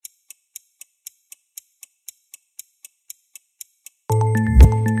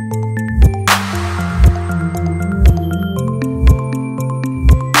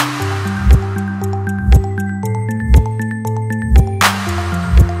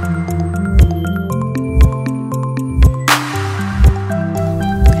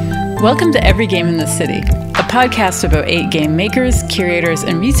Welcome to Every Game in the City, a podcast about 8 game makers, curators,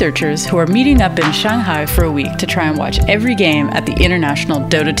 and researchers who are meeting up in Shanghai for a week to try and watch every game at the International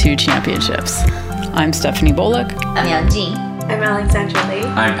Dota 2 Championships. I'm Stephanie Bullock. I'm Yang Jing. I'm Alexandra Lee.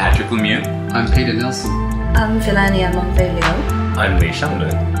 I'm Patrick Lemieux. I'm Peter Nelson. I'm Filania Mengfei Liu. I'm Wei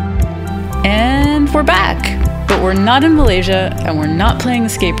Shanglun. And we're back. But we're not in Malaysia, and we're not playing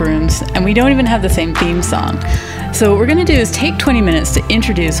escape rooms, and we don't even have the same theme song. So what we're going to do is take 20 minutes to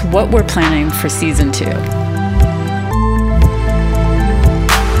introduce what we're planning for Season 2.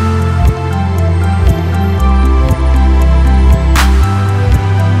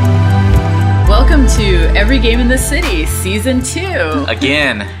 Welcome to Every Game in the City, Season 2.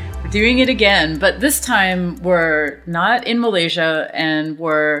 Again. We're doing it again, but this time we're not in Malaysia, and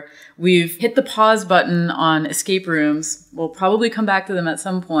we've hit the pause button on escape rooms. We'll probably come back to them at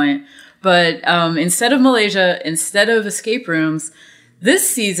some point. But instead of Malaysia, instead of escape rooms, this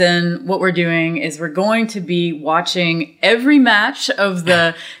season, what we're doing is we're going to be watching every match of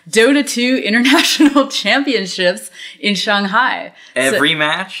the Dota 2 International Championships in Shanghai. Every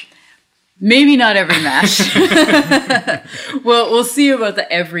match? Maybe not every match. Well, we'll see about the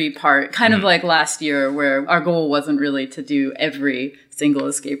every part. Kind of like last year, where our goal wasn't really to do every single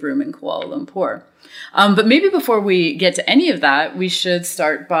escape room in Kuala Lumpur. But maybe before we get to any of that, we should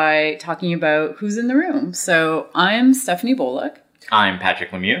start by talking about who's in the room. So I'm Stephanie Bullock. I'm Patrick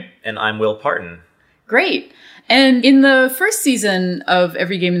Lemieux. And I'm Will Parton. Great. And in the first season of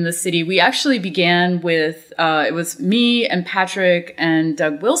Every Game in the City, we actually began with, it was me and Patrick and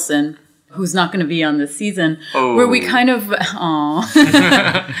Doug Wilson, who's not going to be on this season, where we kind of,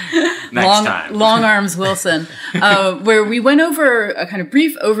 long arms Wilson, where we went over a kind of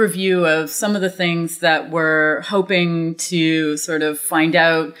brief overview of some of the things that we're hoping to sort of find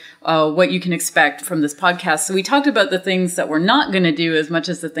out what you can expect from this podcast. So we talked about the things that we're not going to do as much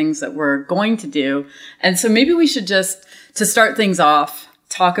as the things that we're going to do. And so maybe we should just, to start things off,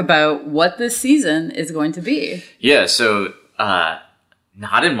 talk about what this season is going to be. Yeah, so,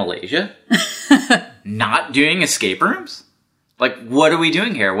 not in Malaysia? Not doing escape rooms? Like, what are we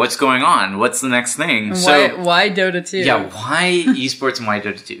doing here? What's going on? What's the next thing? Why Dota 2? Yeah, why esports and why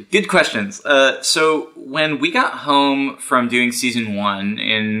Dota 2? Good questions. So when we got home from doing Season 1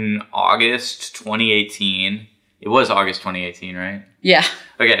 in August 2018, it was August 2018, right? Yeah.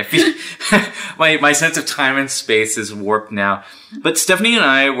 Okay, my sense of time and space is warped now. But Stephanie and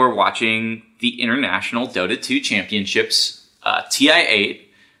I were watching the International Dota 2 Championships, TI8,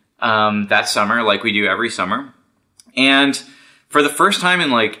 that summer, like we do every summer. And for the first time in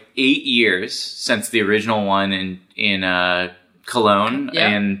like 8 years since the original one in Cologne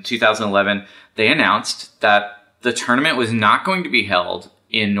in 2011, they announced that the tournament was not going to be held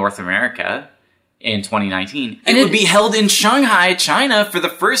in North America in 2019. It would be held in Shanghai, China for the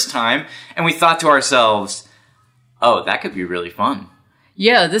first time. And we thought to ourselves, oh, that could be really fun.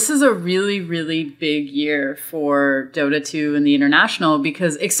 Yeah, this is a really, really big year for Dota 2 and the International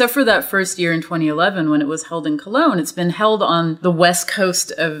because except for that first year in 2011 when it was held in Cologne, it's been held on the west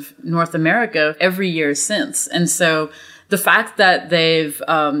coast of North America every year since. And so the fact that they've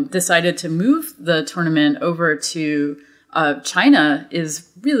decided to move the tournament over to China is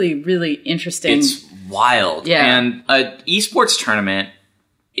really, really interesting. It's wild. Yeah. And an esports tournament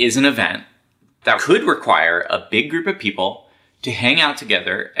is an event that could require a big group of people to hang out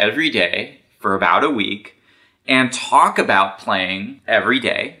together every day for about a week and talk about playing every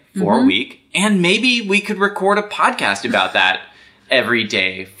day for a week. And maybe we could record a podcast about that every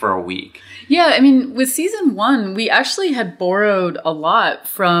day for a week. Yeah, I mean, with Season 1, we actually had borrowed a lot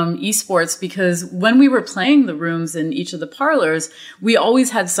from esports because when we were playing the rooms in each of the parlors, we always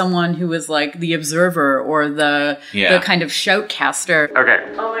had someone who was like the observer or the kind of shoutcaster. Okay,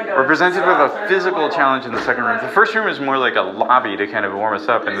 we're presented with a physical challenge in the second room. The first room is more like a lobby to kind of warm us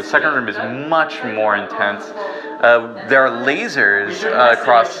up, and the second room is much more intense. There are lasers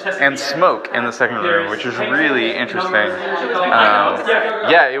across and smoke in the second room, which is really interesting.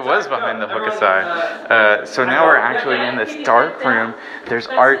 Yeah, it was behind the Hokusai. So now we're actually in this dark room. There's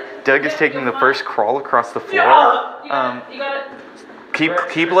art. Doug is taking the first crawl across the floor.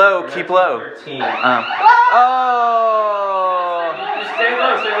 Keep low, keep low. Stay low.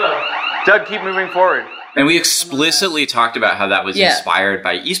 Doug, keep moving forward. And we explicitly talked about how that was inspired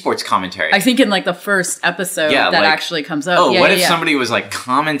by esports commentary. I think in like the first episode that like, actually comes up. What if somebody was like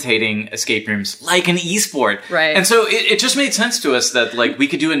commentating escape rooms like an esport? Right. And so it just made sense to us that like we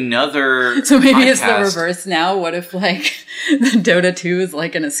could do another So maybe it's the podcast. reverse now. What if like the Dota 2 is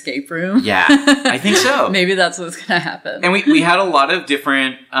like an escape room? Yeah, I think so. Maybe that's what's going to happen. And we had a lot of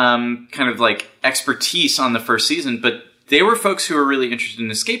different kind of like expertise on the first season, but they were folks who were really interested in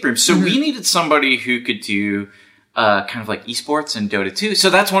escape rooms. So we needed somebody who could do kind of like esports and Dota 2. So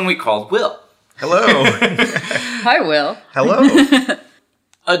that's when we called Will. Hello. Hi, Will. Hello.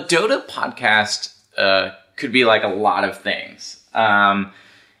 A Dota podcast could be like a lot of things.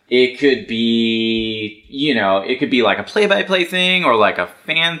 It could be, it could be like a play-by-play thing or like a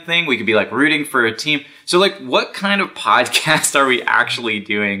fan thing. We could be like rooting for a team. So like, what kind of podcast are we actually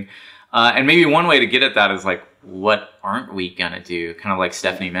doing? And maybe one way to get at that is like, what aren't we going to do? Kind of like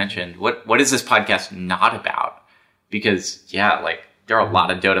Stephanie mentioned. What is this podcast not about? Because like there are a lot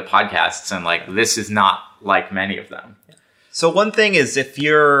of Dota podcasts and like this is not like many of them. So one thing is if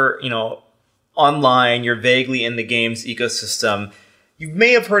you're, online, you're vaguely in the game's ecosystem, you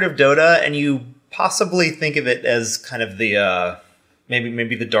may have heard of Dota and you possibly think of it as kind of the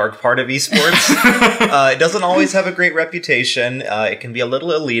maybe the dark part of esports. It doesn't always have a great reputation. It can be a little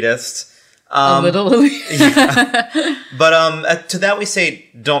elitist. But to that we say,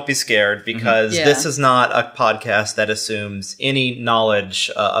 don't be scared because this is not a podcast that assumes any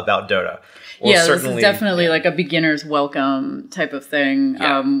knowledge about Dota. This is definitely like a beginner's welcome type of thing.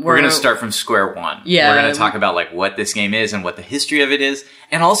 Yeah. We're going to start from square one. Yeah. We're going to talk about like what this game is and what the history of it is.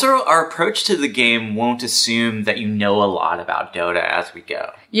 And also our approach to the game won't assume that you know a lot about Dota as we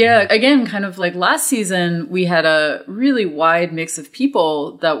go. Yeah, again, kind of like last season, we had a really wide mix of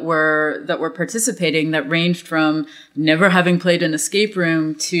people that were participating that ranged from never having played an escape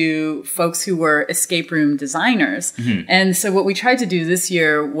room to folks who were escape room designers. And so what we tried to do this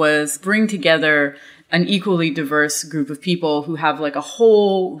year was bring together an equally diverse group of people who have like a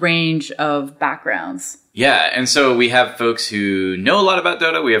whole range of backgrounds. Yeah, and so we have folks who know a lot about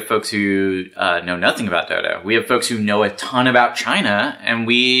Dota. We have folks who know nothing about Dota. We have folks who know a ton about China, and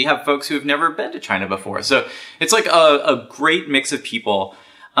we have folks who have never been to China before. So it's like a great mix of people.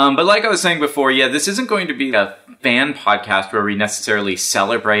 But like I was saying before, this isn't going to be a fan podcast where we necessarily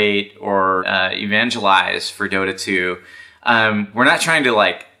celebrate or evangelize for Dota 2. We're not trying to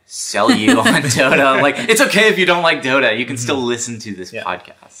like sell you on Dota. Like, it's okay if you don't like Dota. You can still listen to this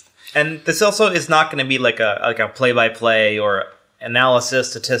podcast. And this also is not going to be like a play-by-play or analysis,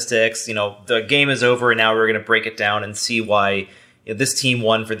 statistics. The game is over and now we're going to break it down and see why this team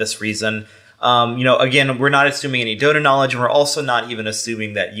won for this reason. Again, we're not assuming any Dota knowledge, and we're also not even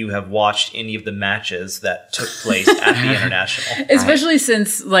assuming that you have watched any of the matches that took place at the International. Especially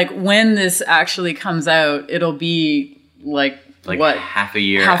since, like, when this actually comes out, it'll be like what? Half a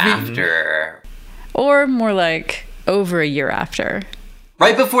year after. Or more like over a year after.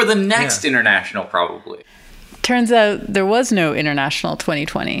 Right before the next International, probably. Turns out there was no International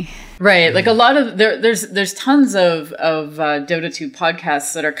 2020. Right. Like a lot of there's tons of Dota 2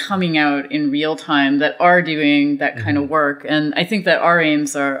 podcasts that are coming out in real time that are doing that kind of work. And I think that our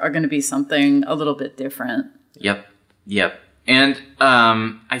aims are going to be something a little bit different. Yep. And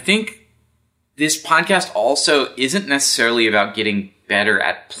I think this podcast also isn't necessarily about getting better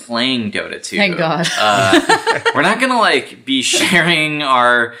at playing Dota 2. Thank God. We're not going to like be sharing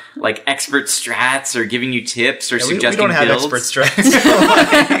our like expert strats or giving you tips or suggesting builds. We don't have expert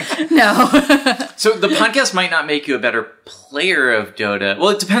strats. No. So the podcast might not make you a better player of Dota. Well,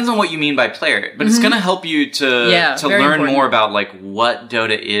 it depends on what you mean by player, but it's going to help you to learn more about like what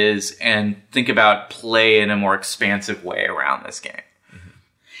Dota is and think about play in a more expansive way around this game.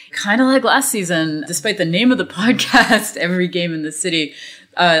 Kind of like last season, despite the name of the podcast, Every Game in the City,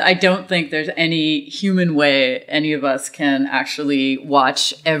 I don't think there's any human way any of us can actually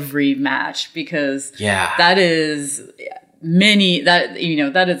watch every match because that is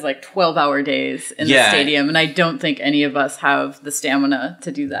that is like 12-hour days in the stadium, and I don't think any of us have the stamina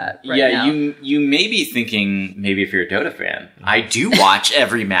to do that right now. You may be thinking, maybe if you're a Dota fan, I do watch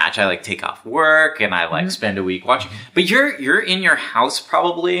every match. I like take off work and I like spend a week watching. But you're in your house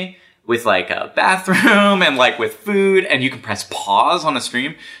probably with like a bathroom and like with food, and you can press pause on a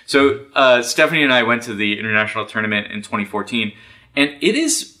stream. So Stephanie and I went to the international tournament in 2014, and it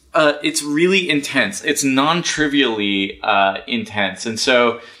is it's really intense. It's non-trivially intense. And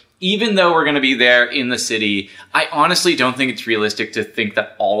so even though we're going to be there in the city, I honestly don't think it's realistic to think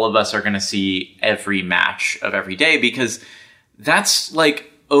that all of us are going to see every match of every day, because that's like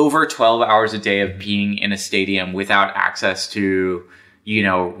over 12 hours a day of being in a stadium without access to,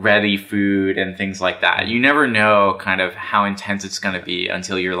 ready food and things like that. You never know kind of how intense it's going to be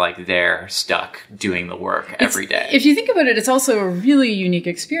until you're like there stuck doing the work every day. If you think about it, it's also a really unique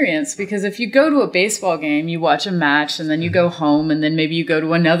experience, because if you go to a baseball game, you watch a match and then you go home and then maybe you go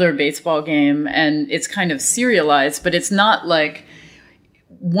to another baseball game, and it's kind of serialized, but it's not like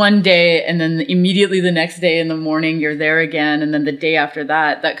one day and then immediately the next day in the morning you're there again, and then the day after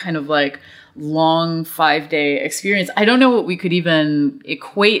that kind of like long 5-day experience. I don't know what we could even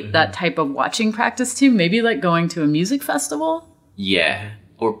equate that type of watching practice to. Maybe like going to a music festival. Yeah.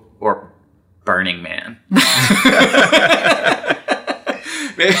 Or Burning Man.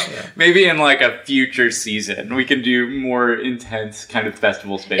 Maybe in like a future season, we can do more intense kind of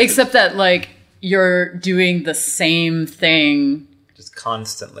festival spaces. Except that like you're doing the same thing. Just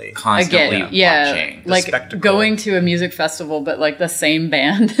constantly Again, yeah, watching. like spectacle. going to a music festival, but like the same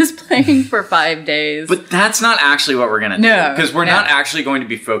band is playing for 5 days. But that's not actually what we're going to do. No, Because we're not actually going to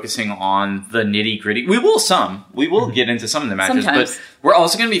be focusing on the nitty gritty. We will get into some of the matches, Sometimes. but we're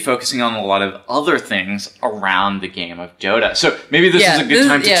also going to be focusing on a lot of other things around the game of Dota. So maybe this is a good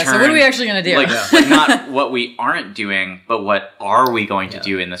time to turn. So what are we actually going to do? Like not what we aren't doing, but what are we going to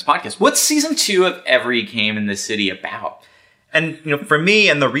do in this podcast? What's season 2 of every game in the city about? And, you know, for me,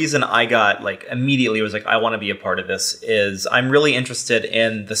 and the reason I got, like, immediately was like, I want to be a part of this, is I'm really interested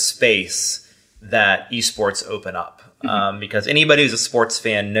in the space that esports open up. Because anybody who's a sports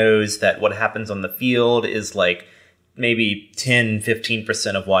fan knows that what happens on the field is, like, maybe 10,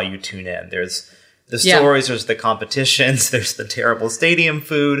 15% of why you tune in. There's the stories, there's the competitions, there's the terrible stadium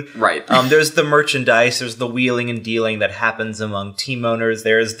food. Right. There's the merchandise, there's the wheeling and dealing that happens among team owners.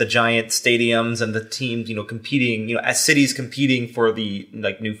 There's the giant stadiums and the teams, you know, competing, you know, as cities competing for the,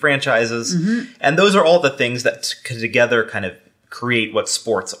 like, new franchises. And those are all the things that together kind of create what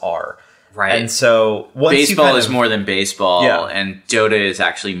sports are. Right. And so once baseball is more than baseball, Yeah. and Dota is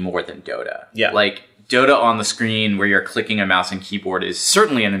actually more than Dota. Yeah. Like, Dota on the screen where you're clicking a mouse and keyboard is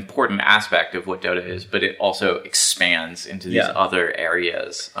certainly an important aspect of what Dota is, but it also expands into these other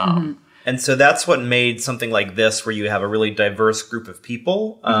areas. And so that's what made something like this, where you have a really diverse group of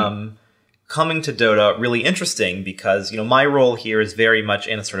people, coming to Dota really interesting, because, you know, my role here is very much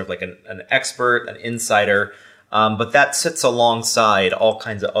in a sort of like an expert, an insider, but that sits alongside all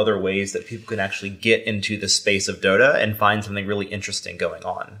kinds of other ways that people can actually get into the space of Dota and find something really interesting going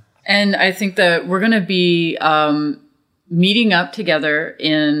on. And I think that we're going to be meeting up together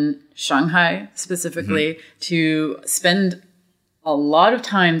in Shanghai specifically to spend a lot of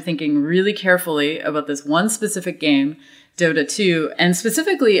time thinking really carefully about this one specific game, Dota 2, and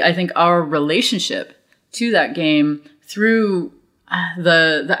specifically, I think, our relationship to that game through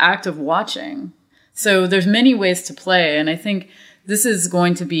the act of watching. So there's many ways to play, and I think this is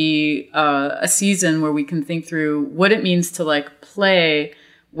going to be a season where we can think through what it means to like play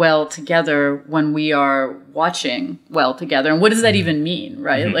well together when we are watching well together. And what does that even mean,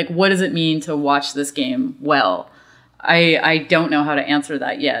 right? Like, what does it mean to watch this game well? I don't know how to answer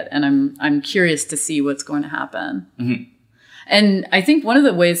that yet. And I'm curious to see what's going to happen. And I think one of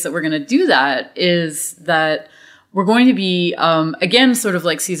the ways that we're going to do that is that we're going to be, again, sort of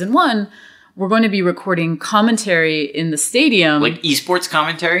like season 1, we're going to be recording commentary in the stadium. Like esports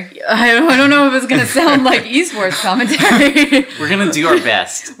commentary? I don't know if it's going to sound like esports commentary. We're going to do our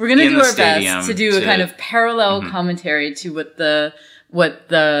best. We're going to do our best to do a kind of parallel commentary to what the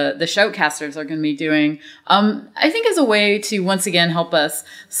shoutcasters are going to be doing. I think as a way to once again help us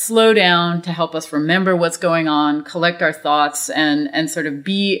slow down, to help us remember what's going on, collect our thoughts, and sort of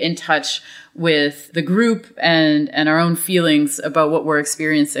be in touch with the group and our own feelings about what we're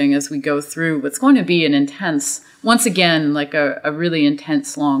experiencing as we go through what's going to be an intense, once again, like a really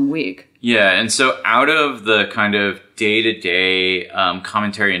intense long week. Yeah, and so out of the kind of day-to-day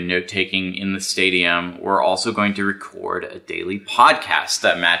commentary and note-taking in the stadium, we're also going to record a daily podcast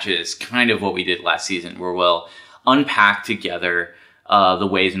that matches kind of what we did last season, where we'll unpack together the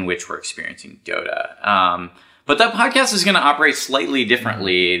ways in which we're experiencing Dota. But that podcast is going to operate slightly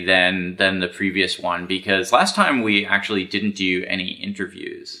differently than the previous one, because last time we actually didn't do any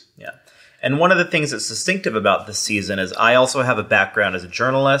interviews. Yeah. And one of the things that's distinctive about this season is I also have a background as a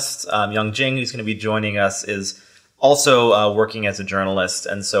journalist. Young Jing, who's going to be joining us, is also working as a journalist.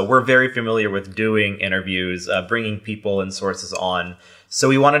 And so we're very familiar with doing interviews, bringing people and sources on. So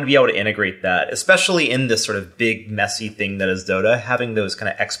we wanted to be able to integrate that, especially in this sort of big, messy thing that is Dota. Having those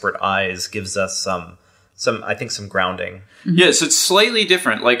kind of expert eyes gives us some grounding. Yeah, so it's slightly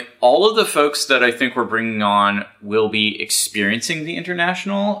different. Like, all of the folks that I think we're bringing on will be experiencing the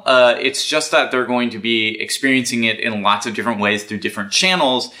International. It's just that they're going to be experiencing it in lots of different ways through different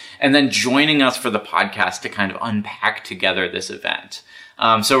channels, and then joining us for the podcast to kind of unpack together this event.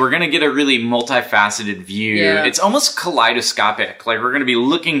 So we're going to get a really multifaceted view. Yeah. It's almost kaleidoscopic. Like, we're going to be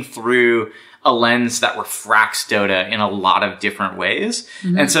looking through a lens that refracts Dota in a lot of different ways.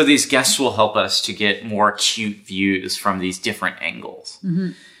 And so these guests will help us to get more acute views from these different angles.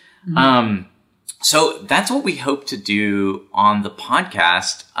 So that's what we hope to do on the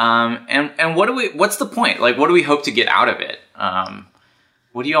podcast. And what's the point? Like, what do we hope to get out of it?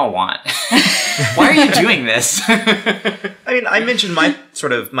 what do y'all want? Why are you doing this? I mean, I mentioned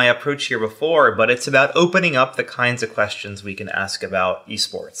my approach here before, but it's about opening up the kinds of questions we can ask about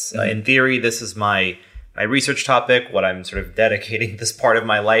esports. In theory, this is my research topic, what I'm sort of dedicating this part of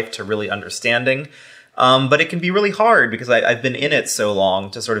my life to really understanding. But it can be really hard because I've been in it so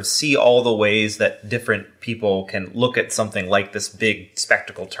long to sort of see all the ways that different people can look at something like this big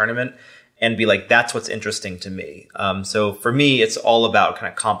spectacle tournament and be like, that's what's interesting to me. So for me, it's all about kind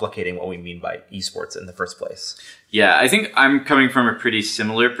of complicating what we mean by esports in the first place. Yeah, I think I'm coming from a pretty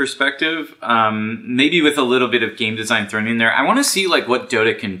similar perspective, maybe with a little bit of game design thrown in there. I want to see like what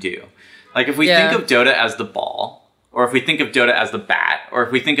Dota can do. Like if we think of Dota as the ball, or if we think of Dota as the bat, or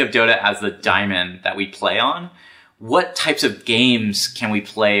if we think of Dota as the diamond that we play on, what types of games can we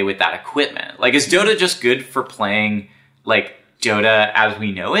play with that equipment? Like is Dota just good for playing like Dota as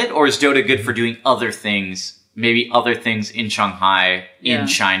we know it, or is Dota good for doing other things, maybe other things in Shanghai, in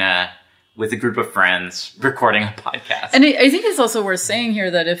China, with a group of friends, recording a podcast? And I think it's also worth saying here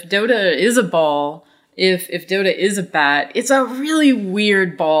that if Dota is a ball, if Dota is a bat, it's a really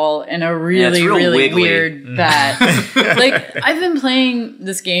weird ball and a really weird bat. Like, I've been playing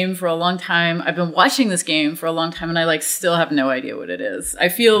this game for a long time. I've been watching this game for a long time, and I like still have no idea what it is. I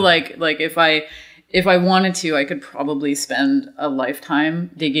feel like if I wanted to, I could probably spend a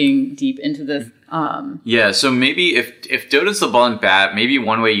lifetime digging deep into this. Yeah, so maybe if Dota's the ball and bat, maybe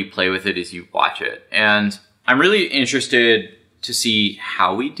one way you play with it is you watch it. And I'm really interested to see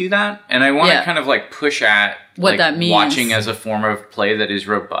how we do that. And I want to kind of like push at what that means. Watching as a form of play that is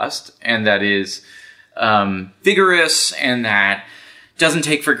robust and that is vigorous and that doesn't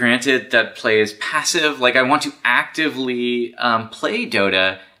take for granted that play is passive. Like I want to actively play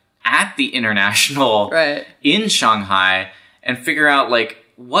Dota at the International in Shanghai and figure out like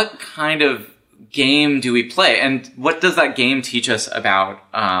what kind of game do we play and what does that game teach us about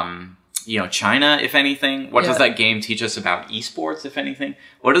China, if anything? What does that game teach us about esports, if anything?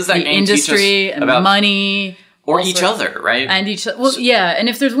 What does that game teach us about money or each other, right? And and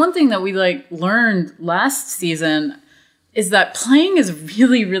if there's one thing that we like learned last season is that playing is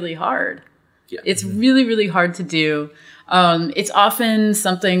really, really hard. Yeah. It's really, really hard to do. It's often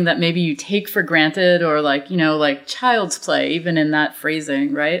something that maybe you take for granted or like child's play, even in that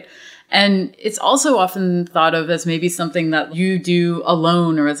phrasing, right? And it's also often thought of as maybe something that you do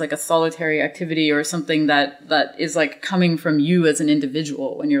alone or as like a solitary activity or something that is like coming from you as an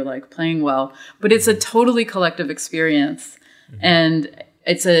individual when you're like playing well. But it's a totally collective experience. Mm-hmm. And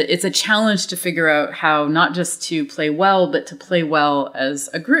it's a challenge to figure out how not just to play well, but to play well as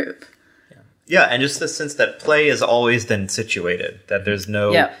a group. Yeah, and just the sense that play is always then situated, that there's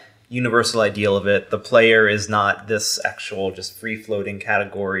no universal ideal of it. The player is not this actual just free-floating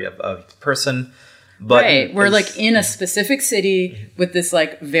category of person. But we're like in a specific city with this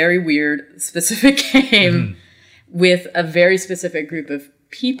like very weird specific game with a very specific group of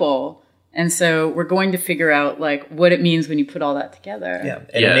people. And so we're going to figure out like what it means when you put all that together. Yeah,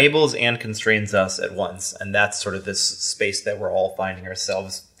 it enables and constrains us at once. And that's sort of this space that we're all finding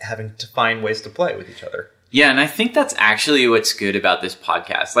ourselves having to find ways to play with each other. Yeah, and I think that's actually what's good about this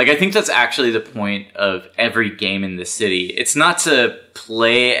podcast. Like, I think that's actually the point of every game in the city. It's not to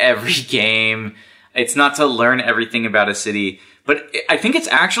play every game. It's not to learn everything about a city. But I think it's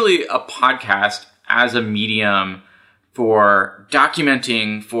actually a podcast as a medium for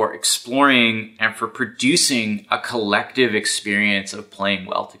documenting, for exploring, and for producing a collective experience of playing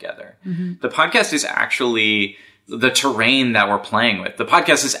well together. Mm-hmm. The podcast is actually the terrain that we're playing with. The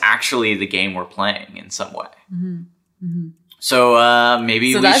podcast is actually the game we're playing in some way. Mm-hmm. Mm-hmm. So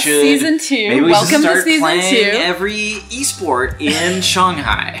maybe we that's should season 2. Maybe we Welcome should start to season playing 2. every esport in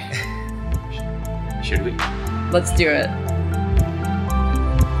Shanghai. Should we? Let's do it.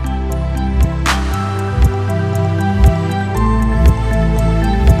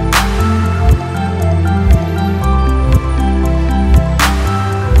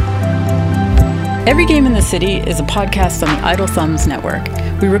 Every Game in the City is a podcast on the Idle Thumbs network.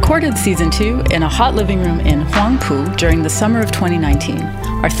 We recorded season 2 in a hot living room in Huangpu during the summer of 2019.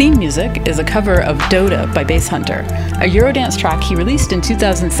 Our theme music is a cover of Dota by Bass Hunter, a Eurodance track he released in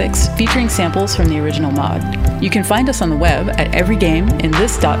 2006 featuring samples from the original mod. You can find us on the web at Every Game in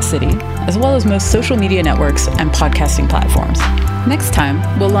this .city, as well as most social media networks and podcasting platforms. Next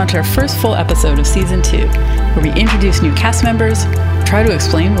time, we'll launch our first full episode of season 2, where we introduce new cast members, try to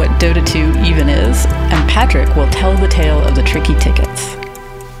explain what Dota 2 even is, and Patrick will tell the tale of the tricky tickets.